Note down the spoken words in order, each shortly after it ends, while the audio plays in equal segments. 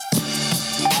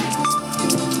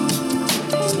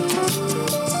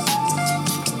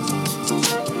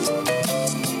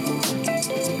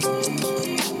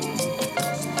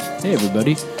Hey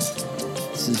everybody,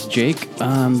 this is Jake.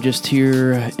 I'm just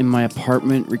here in my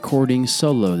apartment recording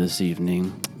solo this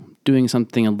evening, doing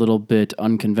something a little bit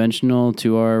unconventional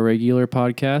to our regular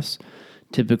podcast.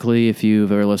 Typically, if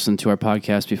you've ever listened to our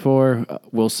podcast before,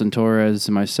 Wilson Torres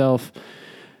and myself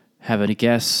have a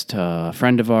guest, a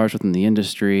friend of ours within the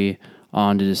industry,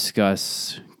 on to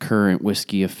discuss current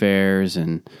whiskey affairs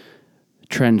and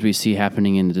trends we see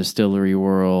happening in the distillery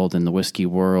world and the whiskey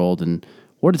world and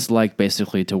what it's like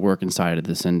basically to work inside of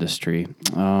this industry.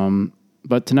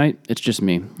 But tonight, it's just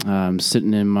me. I'm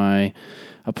sitting in my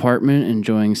apartment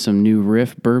enjoying some New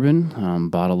Riff bourbon,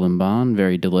 bottle and bond,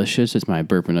 very delicious. It's my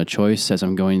bourbon of choice as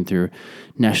I'm going through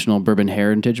National Bourbon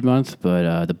Heritage Month,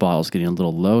 but the bottle's getting a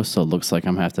little low, so it looks like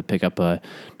I'm going to have to pick up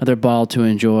another bottle to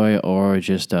enjoy or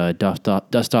just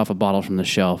dust off a bottle from the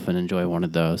shelf and enjoy one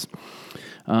of those.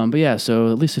 But yeah,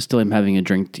 so at least I still am having a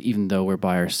drink, even though we're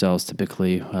by ourselves.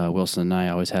 Typically, Wilson and I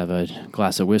always have a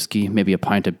glass of whiskey, maybe a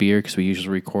pint of beer, because we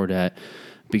usually record at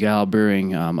Beguile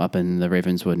Brewing up in the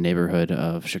Ravenswood neighborhood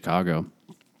of Chicago.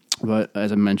 But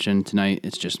as I mentioned, tonight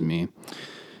it's just me.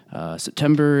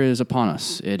 September is upon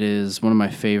us. It is one of my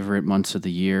favorite months of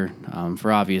the year.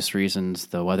 For obvious reasons,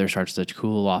 the weather starts to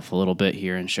cool off a little bit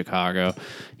here in Chicago,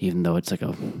 even though it's like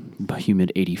a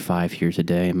humid 85 here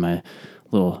today. My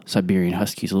little Siberian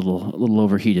Husky's a little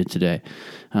overheated today,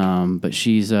 but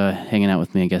she's hanging out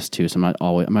with me, I guess, too. So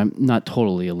I'm not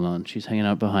totally alone. She's hanging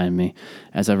out behind me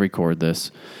as I record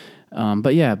this.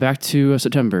 But yeah, back to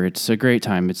September. It's a great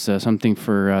time. It's something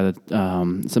for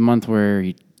it's a month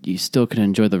where you still can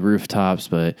enjoy the rooftops,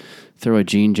 but throw a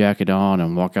jean jacket on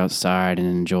and walk outside and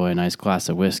enjoy a nice glass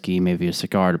of whiskey, maybe a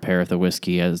cigar to pair with the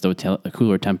whiskey as the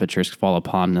cooler temperatures fall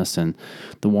upon us and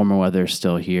the warmer weather is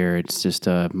still here. It's just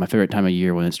my favorite time of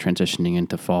year when it's transitioning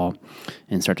into fall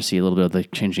and start to see a little bit of the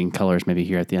changing colors maybe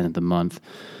here at the end of the month.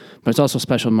 But it's also a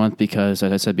special month because,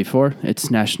 as I said before, it's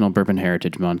National Bourbon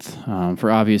Heritage Month. For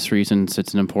obvious reasons,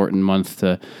 it's an important month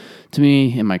to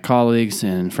me and my colleagues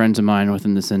and friends of mine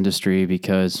within this industry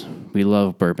because we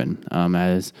love bourbon.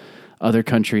 As other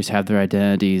countries have their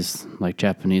identities like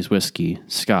Japanese whiskey,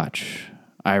 Scotch,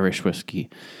 Irish whiskey,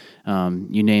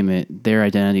 you name it, their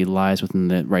identity lies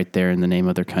right there in the name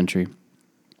of their country,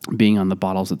 being on the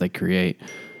bottles that they create.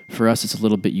 For us, it's a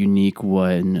little bit unique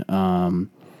when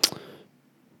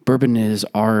bourbon is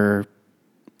our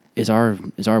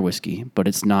whiskey, but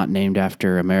it's not named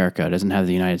after America. It doesn't have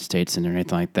the United States in it or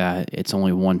anything like that. It's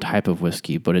only one type of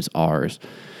whiskey, but it's ours.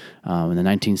 In the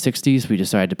 1960s, we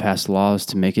decided to pass laws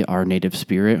to make it our native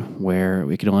spirit, where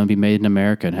we could only be made in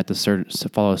America and had to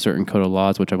follow a certain code of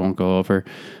laws, which I won't go over.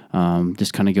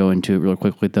 Just kind of go into it real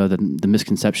quickly, though. The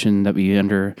misconception that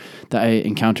I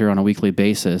encounter on a weekly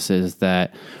basis is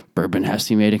that bourbon has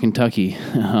to be made in Kentucky.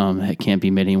 It can't be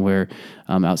made anywhere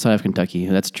outside of Kentucky.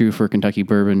 That's true for Kentucky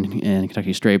bourbon and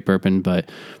Kentucky straight bourbon,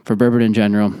 but for bourbon in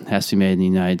general, it has to be made in the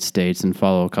United States and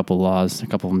follow a couple laws, a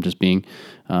couple of them just being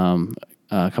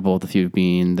a couple of the few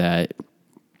being that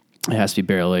it has to be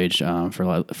barrel aged for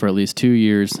at least 2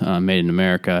 years, made in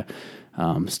America,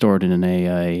 stored in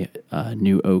a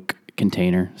new oak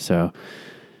container. So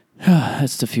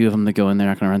that's a few of them that go in there.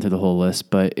 Not going to run through the whole list,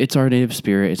 but it's our native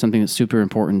spirit. It's something that's super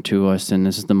important to us, and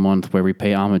this is the month where we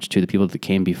pay homage to the people that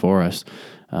came before us.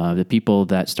 The people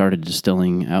that started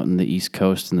distilling out in the East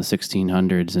Coast in the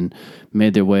 1600s and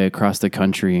made their way across the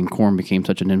country, and corn became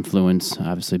such an influence,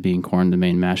 obviously being corn the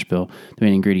main mash bill, the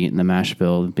main ingredient in the mash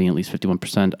bill, being at least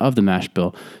 51% of the mash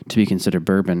bill to be considered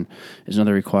bourbon is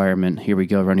another requirement. Here we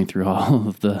go, running through all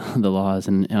of the laws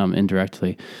and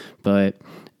indirectly. But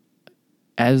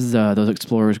as those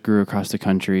explorers grew across the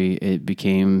country, it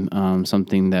became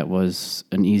something that was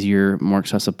an easier, more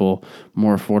accessible,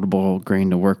 more affordable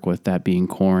grain to work with, that being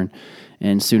corn.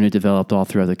 And soon it developed all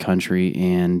throughout the country,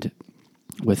 and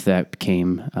with that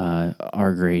came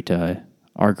our great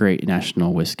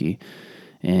national whiskey.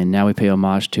 And now we pay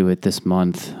homage to it this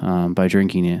month by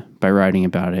drinking it, by writing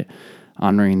about it,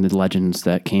 honoring the legends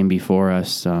that came before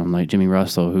us, like Jimmy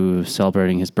Russell, who is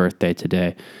celebrating his birthday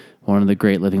today. One of the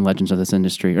great living legends of this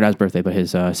industry, or not his birthday, but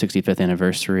his 65th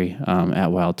anniversary at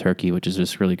Wild Turkey, which is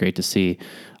just really great to see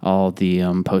all the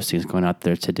postings going out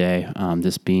there today,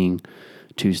 this being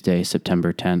Tuesday,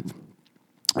 September 10th.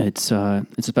 It's a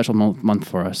special month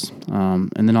for us.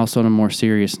 And then also on a more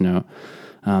serious note,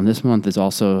 this month is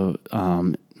also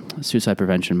Suicide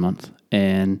Prevention Month.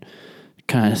 And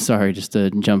kind of sorry just to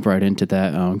jump right into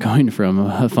that, going from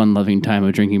a fun-loving time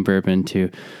of drinking bourbon to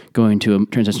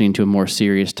transitioning to a more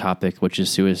serious topic, which is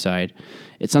suicide.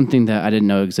 It's something that I didn't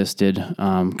know existed,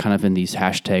 kind of in these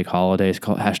hashtag holidays,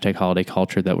 hashtag holiday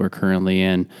culture that we're currently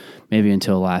in, maybe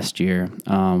until last year.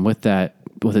 With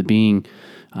it being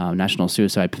National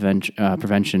Suicide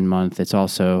Prevention Month. It's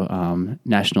also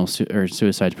National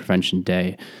Suicide Prevention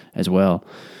Day as well,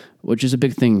 which is a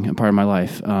big thing, a part of my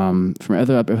life. From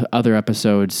other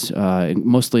episodes,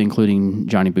 mostly including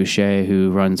Johnny Boucher,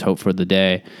 who runs Hope for the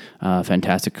Day,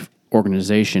 fantastic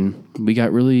organization, we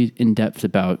got really in depth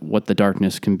about what the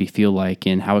darkness can feel like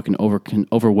and how it can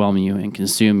overwhelm you and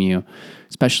consume you,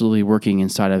 especially working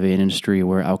inside of an industry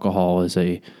where alcohol is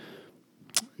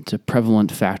it's a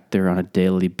prevalent factor on a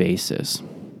daily basis.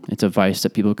 It's a vice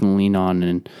that people can lean on,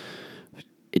 and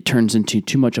it turns into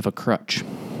too much of a crutch,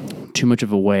 too much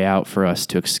of a way out for us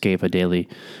to escape our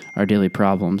daily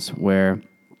problems. Where,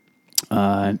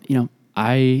 I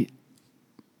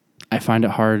find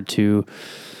it hard to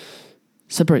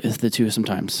separate the two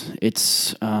sometimes.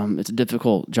 It's a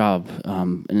difficult job,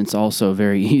 and it's also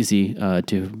very easy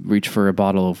to reach for a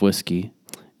bottle of whiskey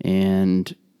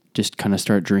and just kind of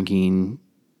start drinking,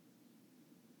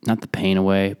 not the pain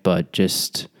away, but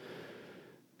just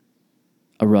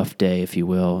a rough day, if you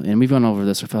will. And we've gone over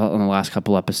this on the last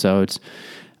couple episodes,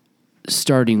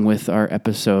 starting with our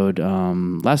episode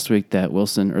last week that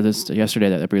yesterday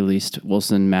that I released.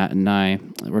 Wilson, Matt, and I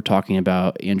were talking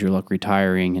about Andrew Luck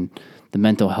retiring and the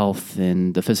mental health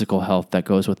and the physical health that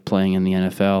goes with playing in the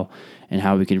NFL, and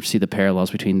how we could see the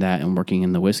parallels between that and working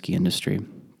in the whiskey industry.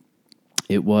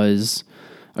 It was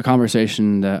a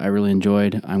conversation that I really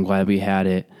enjoyed. I'm glad we had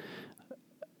it,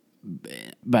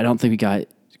 but I don't think we got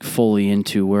fully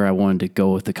into where I wanted to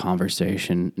go with the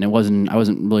conversation. And I wasn't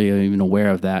really even aware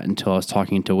of that until I was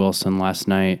talking to Wilson last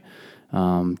night,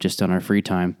 just on our free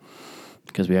time,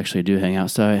 because we actually do hang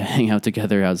out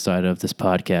together outside of this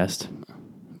podcast.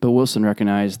 But Wilson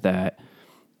recognized that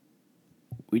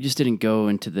we just didn't go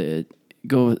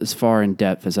as far in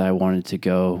depth as I wanted to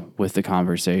go with the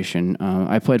conversation.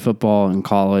 I played football in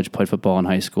college, played football in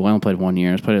high school. I only played 1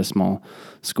 year. I played at a small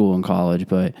school in college.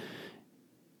 But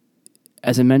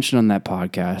as I mentioned on that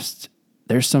podcast,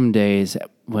 there's some days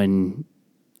when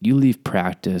you leave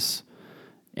practice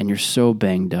and you're so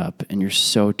banged up and you're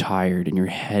so tired and your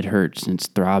head hurts and it's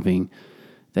throbbing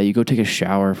that you go take a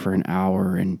shower for an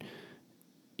hour and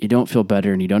you don't feel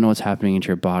better and you don't know what's happening into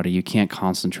your body. You can't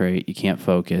concentrate. You can't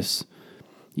focus.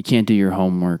 You can't do your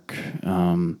homework. You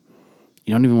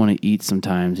don't even want to eat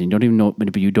sometimes. And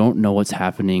you don't know what's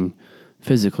happening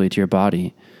physically to your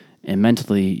body. And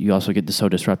mentally, you also get so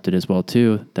disrupted as well,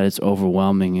 too, that it's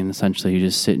overwhelming. And essentially, you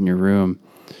just sit in your room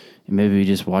and maybe you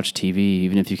just watch TV,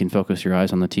 even if you can focus your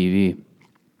eyes on the TV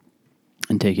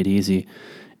and take it easy.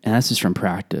 And that's just from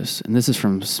practice. And this is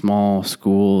from small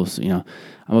schools. I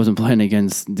wasn't playing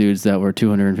against dudes that were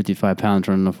 255 pounds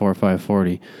running a 4.5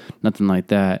 40, nothing like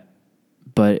that.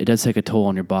 But it does take a toll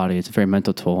on your body. It's a very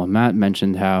mental toll. And Matt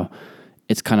mentioned how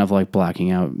it's kind of like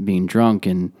blacking out, being drunk,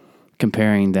 and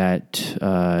comparing that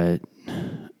to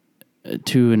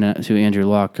Andrew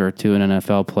Luck or to an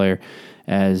NFL player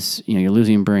as, you're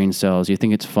losing brain cells. You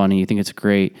think it's funny, you think it's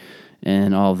great,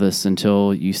 and all of this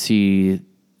until you see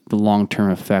the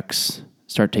long-term effects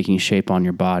start taking shape on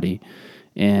your body.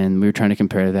 And we were trying to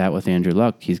compare that with Andrew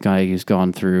Luck. He's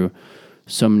gone through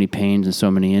so many pains and so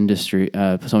much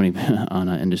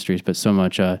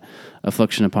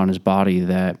affliction upon his body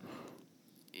that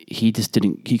he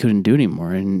couldn't do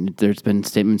anymore. And there's been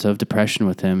statements of depression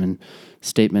with him and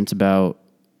statements about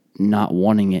not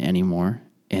wanting it anymore.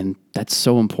 And that's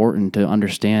so important to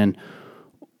understand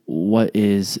what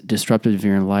is disruptive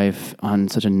in your life on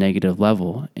such a negative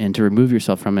level, and to remove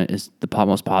yourself from it is the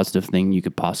most positive thing you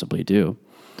could possibly do.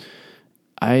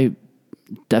 I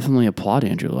definitely applaud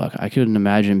Andrew Luck. I couldn't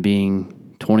imagine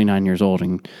being 29 years old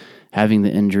and having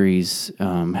the injuries,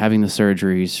 having the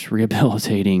surgeries,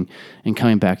 rehabilitating, and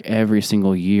coming back every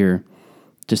single year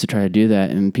just to try to do that.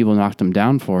 And people knocked him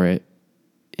down for it.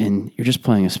 And you're just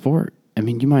playing a sport. I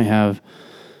mean, you might have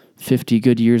 50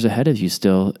 good years ahead of you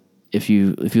still if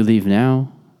you leave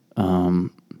now. But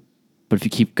if you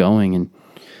keep going and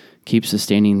keep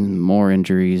sustaining more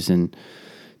injuries and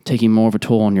taking more of a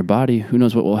toll on your body, who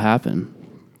knows what will happen.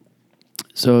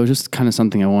 So it was just kind of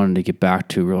something I wanted to get back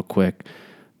to real quick,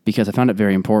 because I found it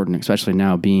very important, especially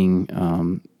now being,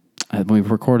 when we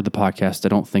recorded the podcast, I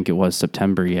don't think it was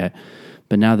September yet,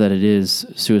 but now that it is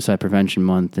Suicide Prevention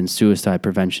Month and Suicide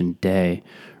Prevention Day,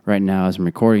 right now as I'm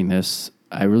recording this,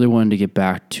 I really wanted to get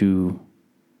back to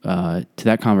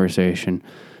that conversation,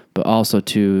 but also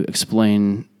to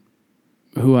explain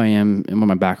who I am and what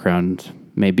my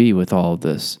background may be with all of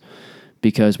this.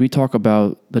 Because we talk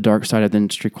about the dark side of the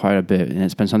industry quite a bit, and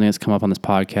it's been something that's come up on this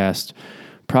podcast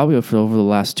probably over the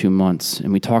last 2 months.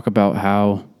 And we talk about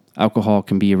how alcohol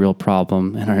can be a real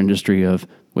problem in our industry of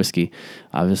whiskey.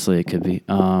 Obviously, it could be.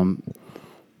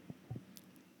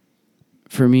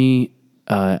 for me,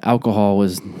 alcohol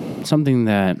was something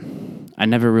that I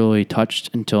never really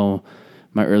touched until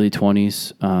my early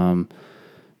 20s.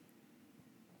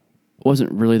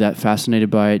 Wasn't really that fascinated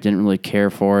by it. Didn't really care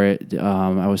for it.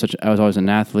 I was always an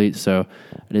athlete, so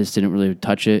I just didn't really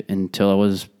touch it until I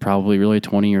was probably really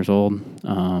 20 years old.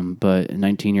 But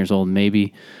 19 years old,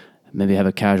 maybe have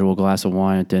a casual glass of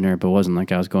wine at dinner, but it wasn't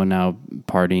like I was going out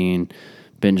partying,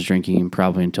 binge drinking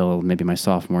probably until maybe my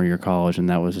sophomore year of college, and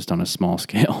that was just on a small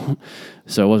scale.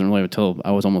 So it wasn't really until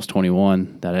I was almost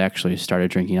 21 that I actually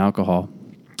started drinking alcohol.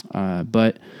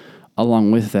 But along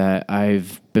with that,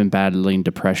 I've been battling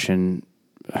depression,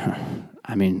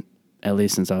 I mean, at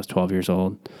least since I was 12 years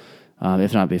old,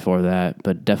 if not before that,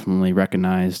 but definitely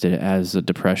recognized it as a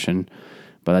depression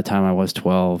by the time I was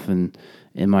 12. And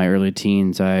in my early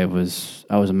teens, I was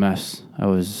a mess. I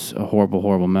was a horrible,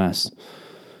 horrible mess.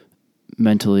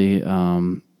 Mentally,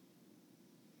 I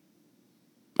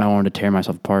wanted to tear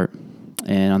myself apart.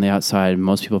 And on the outside,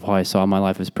 most people probably saw my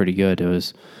life as pretty good. It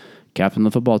was captain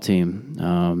of the football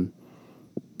team,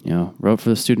 wrote for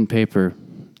the student paper,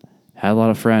 had a lot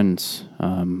of friends.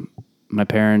 My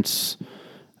parents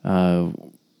were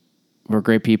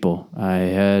great people. I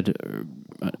had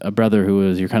a brother who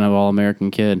was your kind of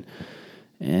all-American kid.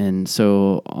 And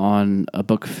so on a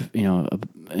book,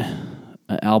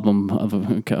 an album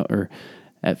or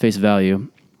at face value,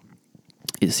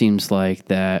 it seems like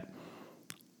that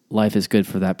life is good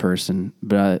for that person,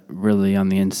 but really on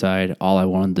the inside, all I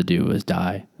wanted to do was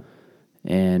die.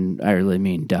 And I really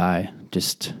mean die,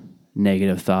 just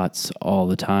negative thoughts all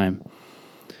the time.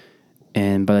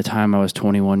 And by the time I was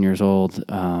 21 years old,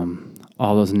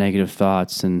 all those negative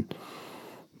thoughts and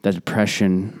that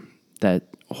depression, that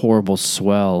horrible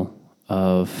swell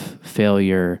of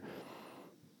failure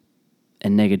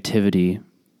and negativity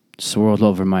swirled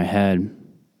over my head.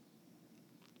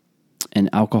 And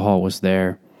alcohol was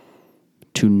there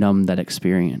to numb that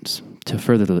experience, to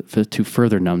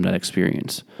further numb that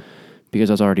experience, because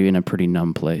I was already in a pretty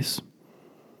numb place.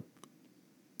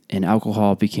 And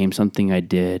alcohol became something I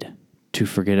did to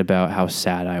forget about how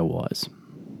sad I was.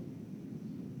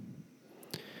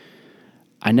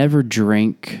 I never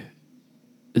drank.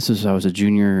 This was I was a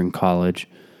junior in college.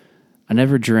 I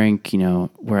never drank,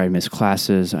 where I missed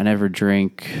classes. I never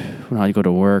drank when I go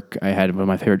to work. I had one of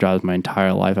my favorite jobs my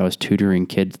entire life. I was tutoring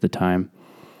kids at the time.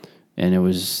 And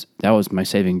that was my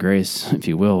saving grace, if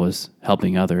you will, was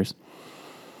helping others.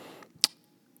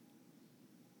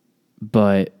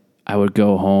 But I would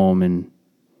go home and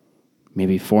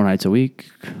maybe 4 nights a week,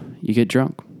 you get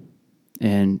drunk.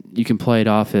 And you can play it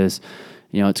off as,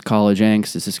 it's college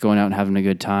angst. It's just going out and having a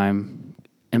good time.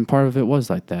 And part of it was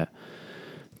like that.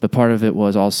 But part of it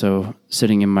was also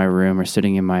sitting in my room or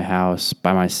sitting in my house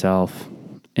by myself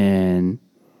and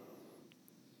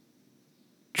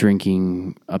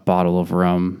drinking a bottle of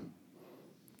rum,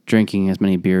 drinking as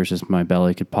many beers as my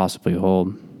belly could possibly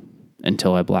hold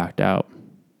until I blacked out.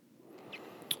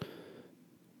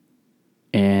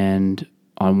 And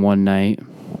on one night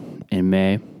in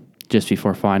May, just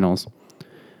before finals,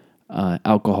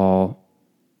 alcohol,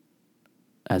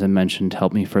 as I mentioned,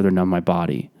 helped me further numb my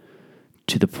body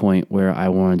to the point where I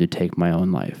wanted to take my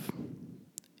own life.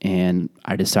 And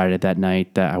I decided that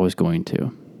night that I was going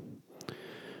to.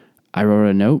 I wrote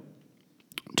a note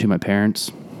to my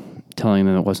parents telling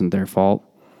them it wasn't their fault.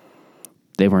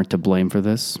 They weren't to blame for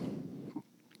this.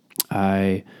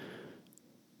 I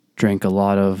drank a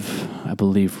lot of, I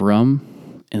believe,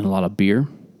 rum and a lot of beer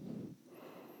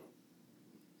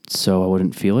so I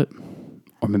wouldn't feel it,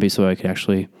 or maybe so I could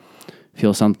actually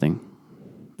feel something.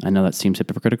 I know that seems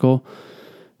hypocritical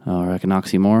or like an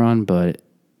oxymoron, but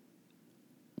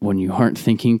when you aren't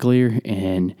thinking clear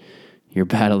and you're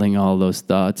battling all those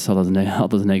thoughts, all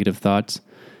those negative thoughts,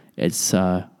 it's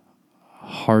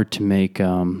hard to make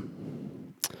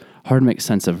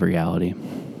sense of reality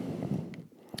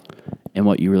and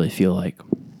what you really feel like.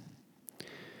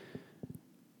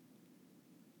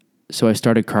 So I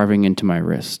started carving into my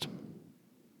wrist.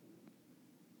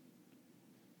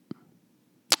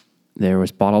 There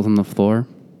was bottles on the floor,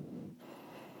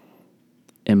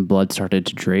 and blood started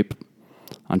to drape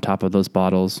on top of those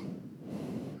bottles,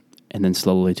 and then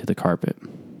slowly to the carpet.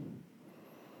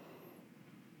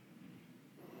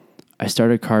 I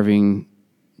started carving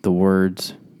the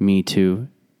words "me too"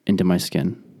 into my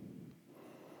skin.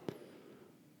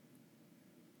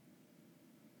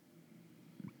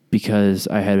 Because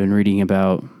I had been reading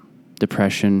about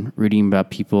depression, reading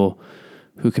about people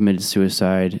who committed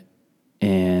suicide,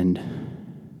 and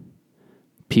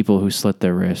people who slit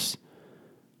their wrists.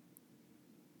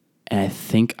 And I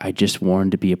think I just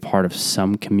wanted to be a part of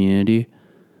some community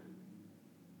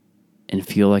and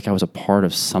feel like I was a part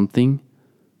of something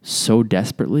so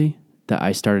desperately that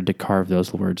I started to carve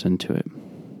those words into it.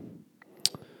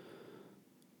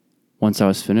 Once I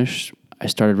was finished, I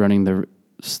started running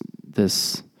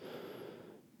this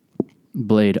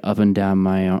blade up and down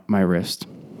my wrist,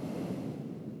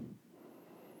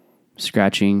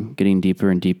 scratching, getting deeper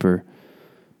and deeper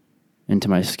into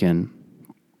my skin.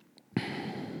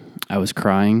 I was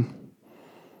crying.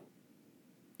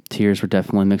 Tears were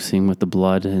definitely mixing with the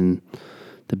blood and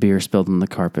the beer spilled on the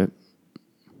carpet.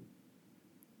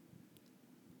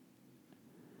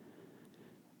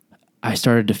 I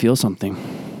started to feel something,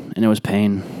 and it was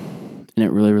pain, and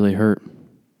it really, really hurt.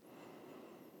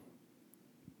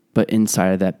 But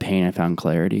inside of that pain, I found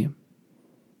clarity.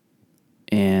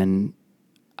 And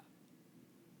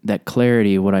that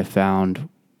clarity, what I found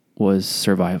was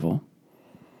survival.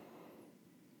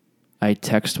 I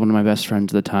texted one of my best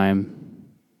friends at the time,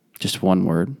 just one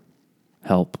word,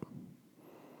 help.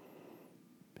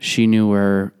 She knew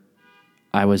where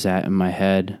I was at in my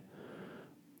head,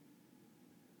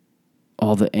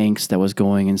 all the angst that was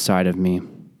going inside of me,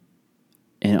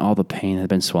 and all the pain that had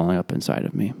been swelling up inside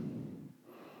of me.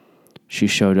 She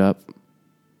showed up.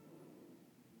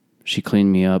 She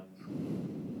cleaned me up.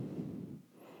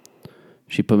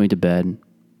 She put me to bed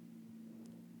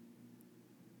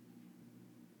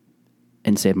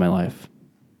and saved my life.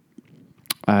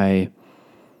 I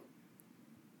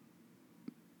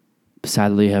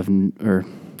sadly I don't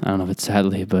know if it's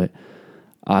sadly, but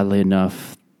oddly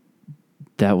enough,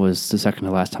 that was the second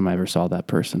to last time I ever saw that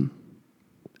person.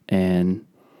 And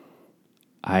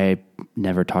I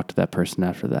never talked to that person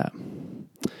after that.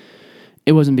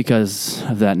 It wasn't because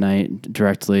of that night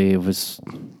directly. It was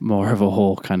more of a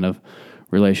whole kind of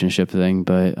relationship thing,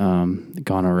 but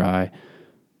gone awry.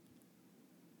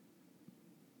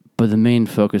 But the main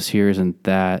focus here isn't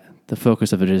that. The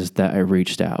focus of it is that I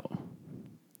reached out.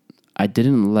 I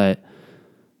didn't let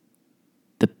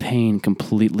the pain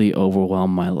completely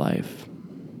overwhelm my life.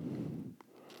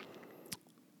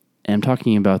 And I'm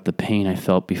talking about the pain I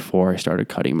felt before I started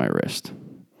cutting my wrist.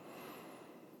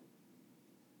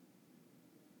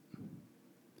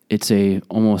 It's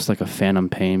almost like a phantom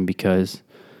pain because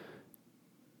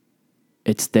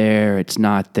it's there, it's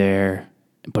not there,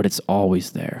 but it's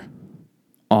always there.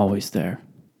 Always there.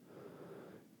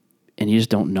 And you just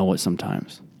don't know it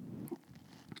sometimes.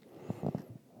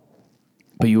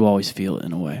 But you always feel it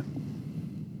in a way.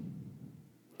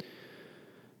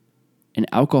 And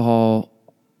alcohol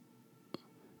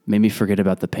made me forget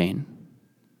about the pain.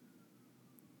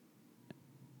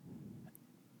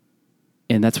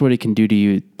 And that's what it can do to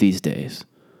you these days.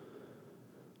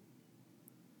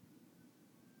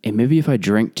 And maybe if I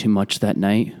drank too much that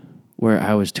night, where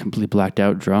I was completely blacked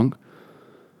out drunk,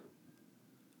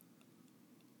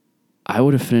 I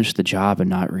would have finished the job and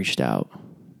not reached out.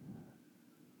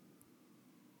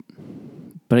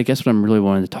 But I guess what I'm really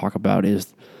wanting to talk about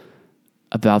is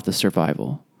about the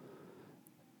survival.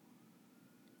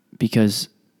 Because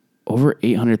over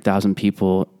 800,000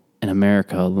 people in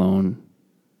America alone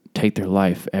take their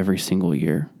life every single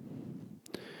year.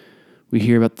 We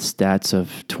hear about the stats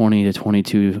of 20 to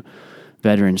 22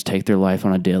 veterans take their life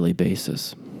on a daily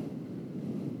basis.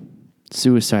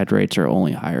 Suicide rates are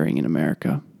only higher in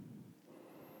America.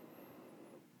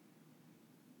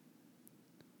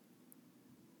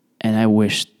 And I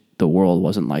wish the world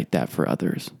wasn't like that for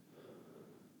others.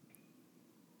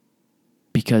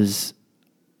 Because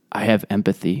I have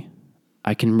empathy.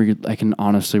 I can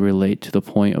honestly relate to the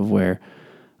point of where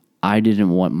I didn't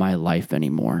want my life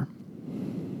anymore.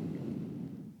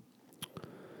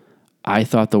 I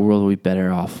thought the world would be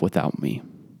better off without me.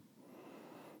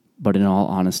 But in all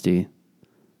honesty,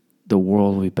 the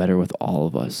world will be better with all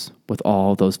of us, with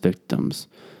all those victims,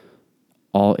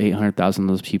 all 800,000 of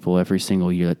those people every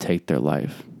single year that take their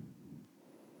life.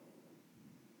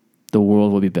 The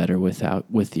world will be better with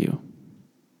you.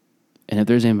 And if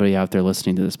there's anybody out there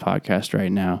listening to this podcast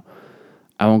right now,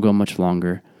 I won't go much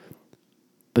longer,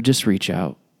 but just reach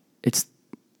out.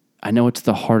 I know it's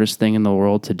the hardest thing in the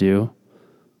world to do,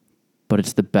 but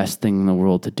it's the best thing in the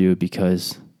world to do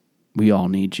because we all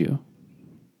need you.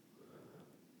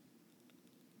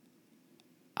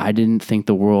 I didn't think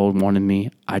the world wanted me.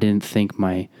 I didn't think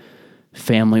my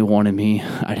family wanted me.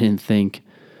 I didn't think,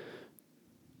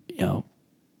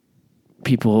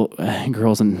 people,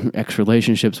 girls in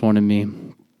ex-relationships wanted me.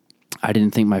 I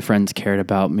didn't think my friends cared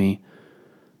about me.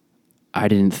 I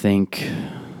didn't think,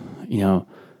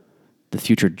 the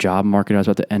future job market I was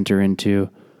about to enter into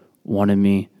wanted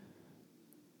me.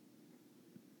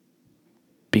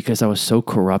 Because I was so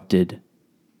corrupted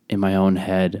in my own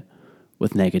head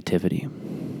with negativity.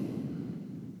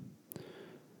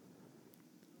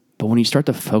 But when you start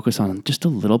to focus on just the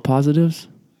little positives,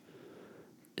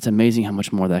 it's amazing how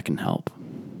much more that can help.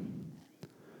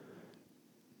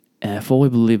 And I fully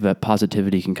believe that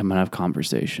positivity can come out of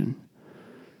conversation.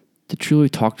 To truly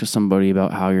talk to somebody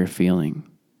about how you're feeling.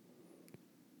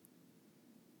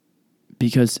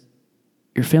 Because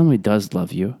your family does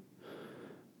love you.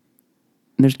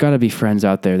 And there's got to be friends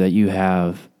out there that you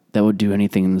have that would do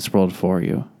anything in this world for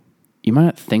you. You might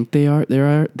not think they are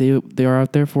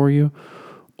out there for you,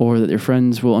 or that your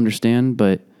friends will understand,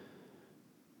 but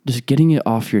just getting it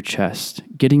off your chest,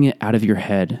 getting it out of your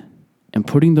head, and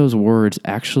putting those words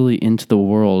actually into the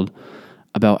world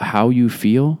about how you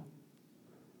feel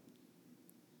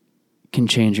can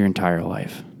change your entire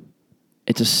life.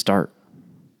 It's a start.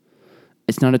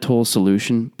 It's not a total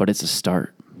solution, but it's a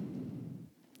start.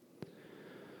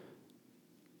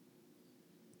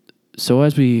 So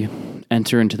as we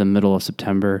enter into the middle of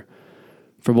September,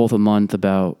 for both a month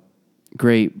about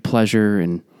great pleasure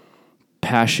and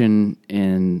passion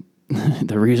and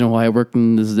the reason why I work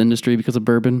in this industry because of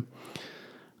bourbon,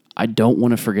 I don't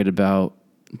want to forget about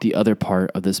the other part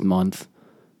of this month,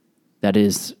 that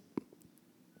is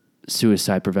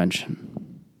suicide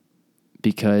prevention.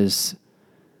 Because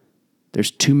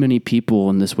there's too many people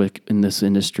in this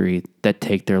industry that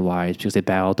take their lives because they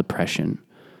battle depression,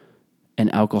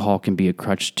 and alcohol can be a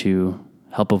crutch to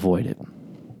help avoid it.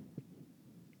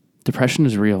 Depression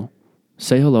is real.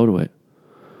 Say hello to it.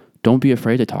 Don't be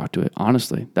afraid to talk to it.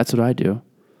 Honestly, that's what I do.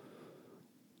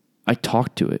 I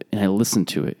talk to it and I listen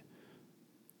to it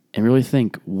and really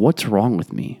think, what's wrong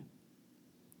with me?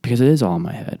 Because it is all in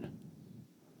my head.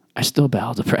 I still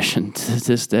battle depression to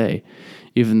this day,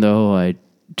 even though I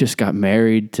just got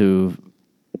married to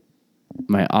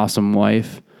my awesome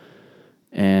wife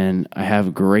and I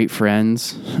have great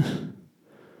friends.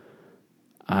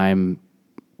 I'm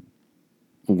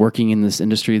working in this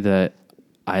industry that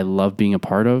I love being a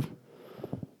part of.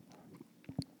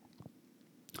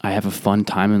 I have a fun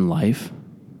time in life.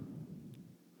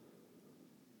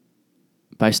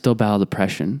 But I still battle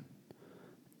depression.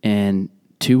 And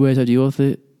 2 ways I deal with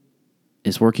it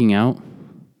is working out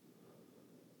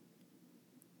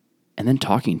and then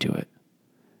talking to it.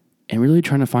 And really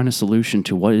trying to find a solution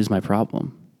to what is my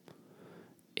problem.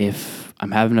 If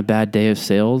I'm having a bad day of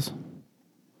sales,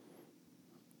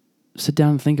 sit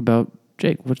down and think about,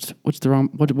 Jake, what's the wrong,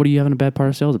 what are you having a bad part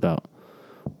of sales about?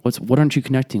 What aren't you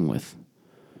connecting with?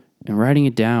 And writing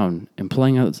it down and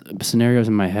playing out scenarios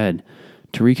in my head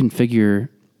to reconfigure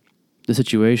the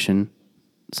situation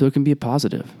so it can be a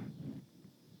positive.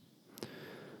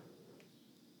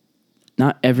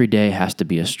 Not every day has to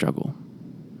be a struggle.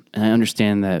 And I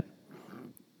understand that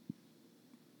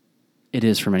it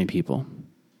is for many people.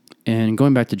 And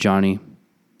going back to Johnny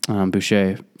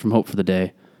Boucher from Hope for the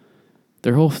Day,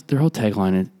 their whole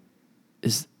tagline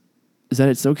is that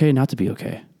it's okay not to be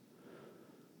okay.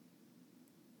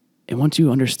 And once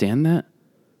you understand that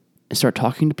and start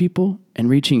talking to people and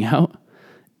reaching out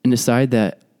and decide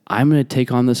that I'm going to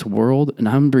take on this world and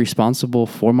I'm going to be responsible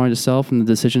for myself and the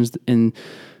decisions in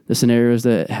the scenarios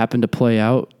that happen to play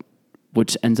out,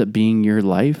 which ends up being your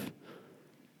life,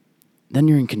 then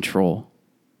you're in control.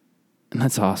 And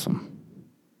that's awesome.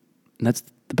 And that's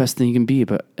the best thing you can be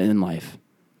in life.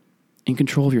 In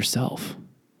control of yourself.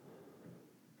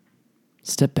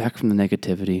 Step back from the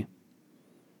negativity.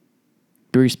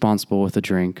 Be responsible with a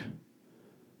drink.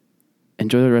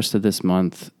 Enjoy the rest of this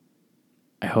month.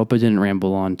 I hope I didn't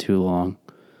ramble on too long,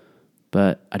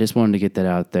 but I just wanted to get that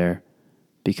out there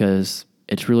because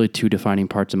it's really 2 defining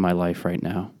parts of my life right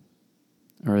now.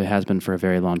 Or it has been for a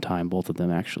very long time, both of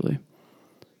them actually.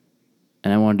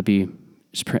 And I wanted to be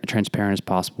as transparent as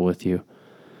possible with you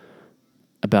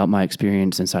about my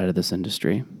experience inside of this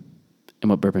industry and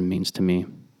what bourbon means to me,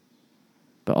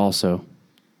 but also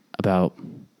about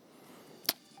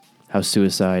how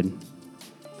suicide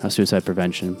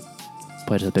prevention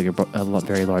plays a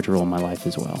very large role in my life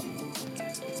as well.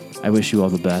 I wish you all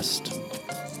the best.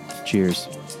 Cheers.